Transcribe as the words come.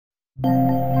Today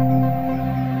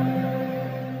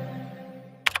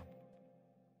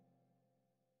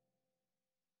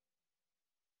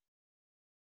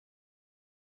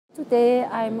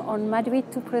I'm on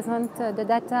Madrid to present the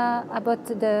data about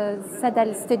the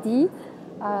SADAL study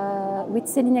with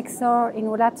selinexor in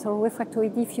relapsed or refractory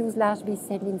diffuse large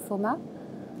B-cell lymphoma.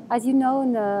 As you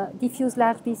know, diffuse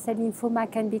large B-cell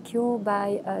lymphoma can be cured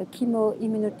by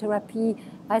chemoimmunotherapy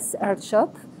as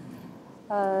R-CHOP.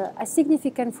 A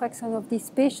significant fraction of these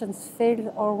patients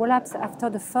fail or relapse after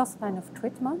the first line of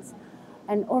treatment,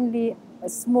 and only a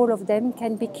small of them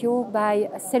can be cured by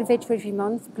salvage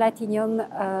regimens, platinum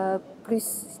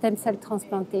plus stem cell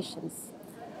transplantations.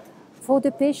 For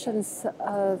the patients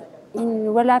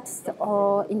in relapsed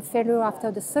or in failure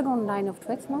after the second line of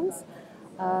treatment,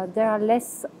 there are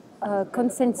less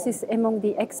consensus among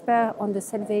the experts on the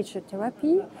salvage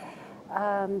therapy.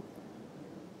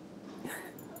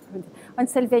 On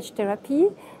salvage therapy,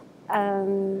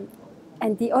 and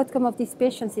the outcome of these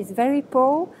patients is very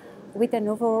poor, with an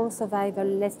overall survival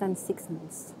less than 6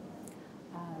 months.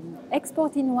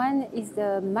 Exportin-1 is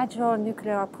the major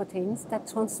nuclear proteins that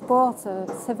transport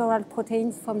several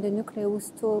proteins from the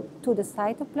nucleus to the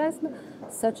cytoplasm,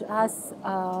 such as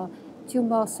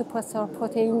tumor suppressor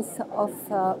proteins of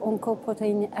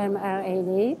oncoprotein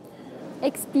mRNA.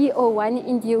 XPO1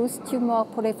 induce tumor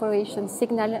proliferation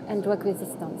signal and drug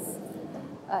resistance.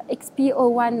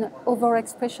 XPO1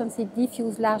 overexpression in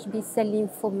diffuse large B-cell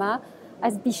lymphoma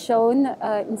has been shown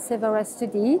in several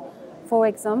studies. For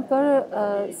example,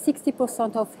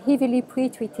 60% of heavily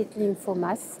pretreated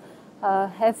lymphomas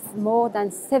have more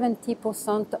than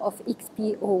 70% of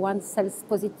XPO1 cells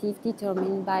positive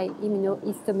determined by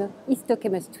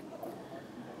immunohistochemistry.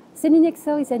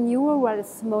 Selinexor is a neural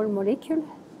small molecule,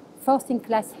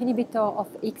 first-in-class inhibitor of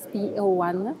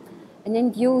XPO1, and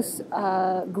induce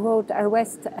growth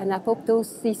arrest and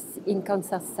apoptosis in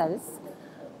cancer cells.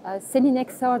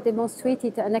 Selinexor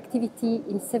demonstrated an activity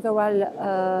in several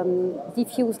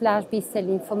diffuse large B-cell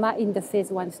lymphoma in the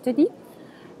phase 1 study,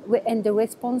 and the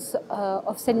response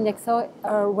of selinexor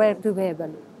were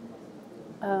durable.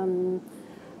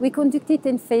 We conducted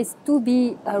in phase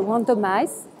 2b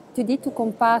randomized study to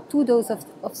compare two doses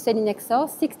of selinexor,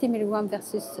 60 mg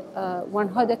versus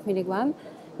 100 mg,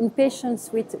 in patients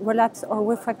with relapsed or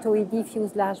refractory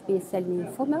diffuse large B-cell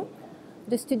lymphoma.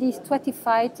 The study is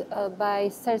stratified by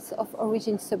cells of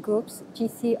origin subgroups,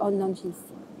 GC or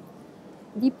non-GC.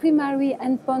 The primary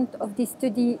endpoint of this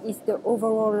study is the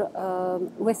overall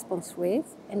response rate,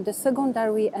 and the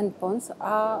secondary endpoints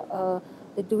are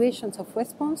the durations of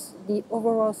response, the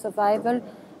overall survival,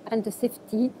 and the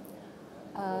safety.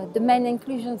 The main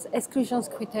exclusions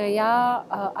criteria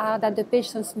are that the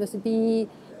patients must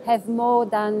have more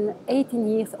than 18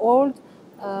 years old,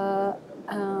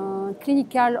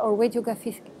 clinical or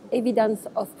radiographic evidence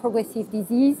of progressive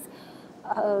disease,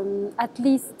 at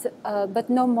least, but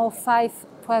no more 5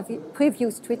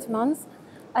 previous treatments,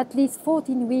 at least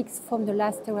 14 weeks from the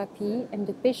last therapy, and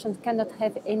the patient cannot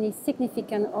have any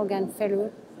significant organ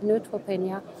failure,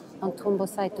 neutropenia, and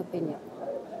thrombocytopenia.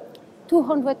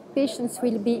 200 patients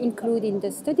will be included in the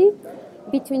study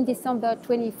between December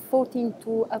 2014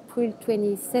 to April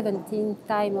 2017,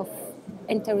 time of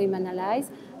interim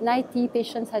analysis. 90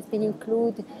 patients has been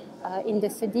included in the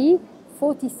study,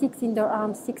 46 in the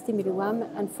arm 60 mg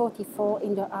and 44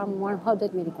 in the arm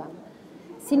 100 mg.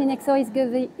 Selinexor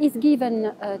is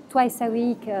given twice a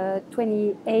week,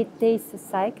 28 days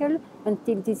cycle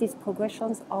until disease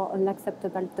progressions or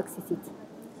unacceptable toxicity.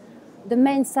 The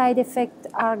main side effects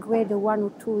are grade 1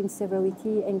 or 2 in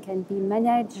severity and can be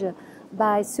managed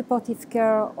by supportive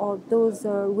care or dose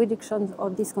reduction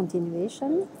or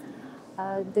discontinuation.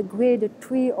 The grade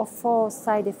 3 or 4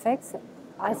 side effects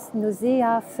as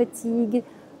nausea, fatigue,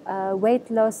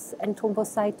 weight loss, and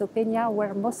thrombocytopenia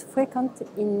were most frequent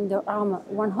in the arm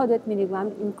 100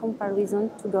 mg in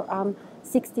comparison to the arm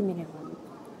 60 mg.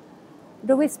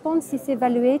 The response is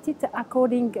evaluated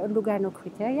according to Lugano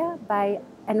criteria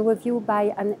and reviewed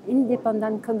by an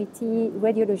independent committee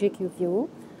radiologic review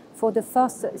for the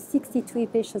first 63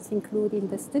 patients included in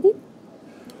the study.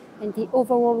 And the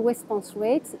overall response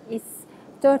rate is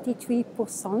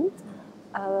 33%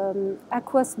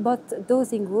 across both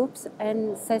dosing groups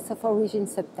and cells of origin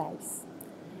subtypes.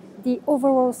 The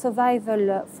overall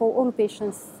survival for all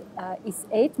patients is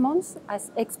 8 months,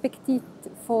 as expected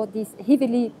for these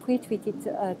heavily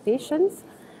pretreated patients,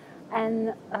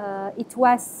 and it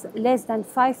was less than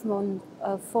 5 months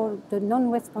for the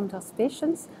non-responders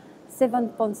patients,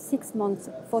 7.6 months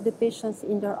for the patients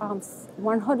in their arms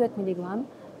 100 mg,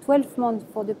 12 months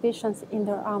for the patients in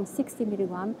their arm 60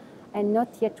 mg, and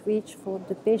not yet reached for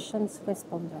the patients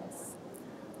responders.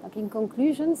 In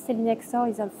conclusion, selinexor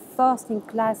is a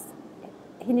first-in-class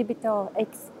inhibitor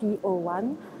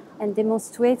XPO1 and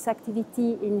demonstrates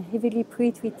activity in heavily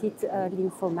pretreated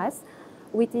lymphomas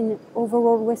with an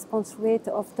overall response rate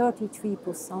of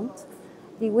 33%.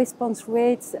 The response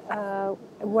rates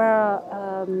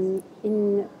were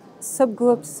in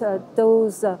subgroups,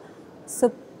 those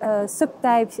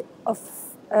subtypes of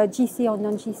GC or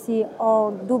non-GC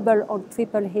or double or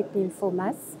triple hit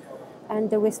lymphomas, and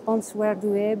the response were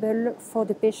durable for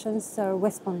the patients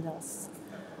responders.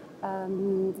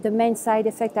 The main side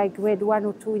effects are grade 1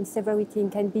 or 2 in severity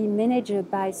and can be managed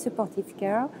by supportive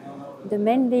care. The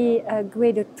mainly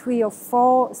grade 3 or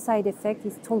 4 side effect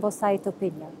is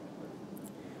thrombocytopenia.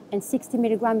 And 60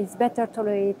 milligram is better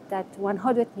tolerated than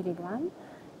 100 milligram.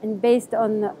 And based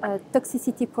on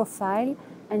toxicity profile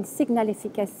and signal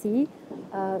efficacy,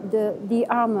 the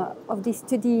arm of the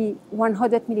study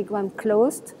 100 milligram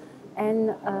closed, and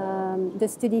the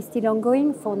study is still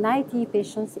ongoing for 90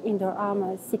 patients in the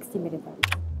arm 60 milligram.